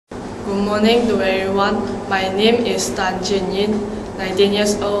Good morning to everyone. My name is Chin Yin, 19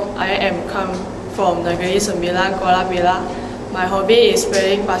 years old. I am come from Negeri Sembilan, Kuala Bela. My hobby is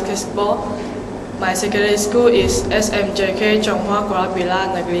playing basketball. My secondary school is SMJK Chonghua Kuala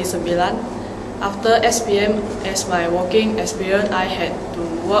Bela, Negeri Sembilan. After SPM, as my working experience, I had to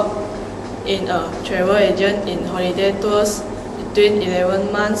work in a travel agent in holiday tours between 11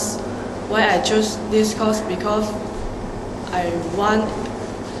 months. Why I chose this course? Because I want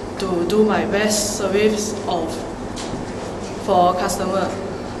to do my best service for customer.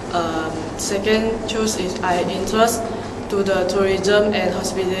 Second choice is I interest to the tourism and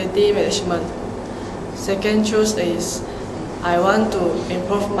hospitality management. Second choice is I want to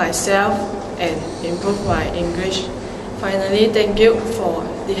improve myself and improve my English. Finally, thank you for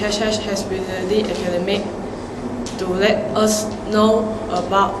the DHH Hospitality Academy to let us know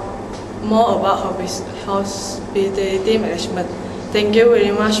more about hospitality management. Thank you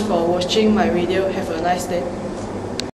very much for watching my video. Have a nice day.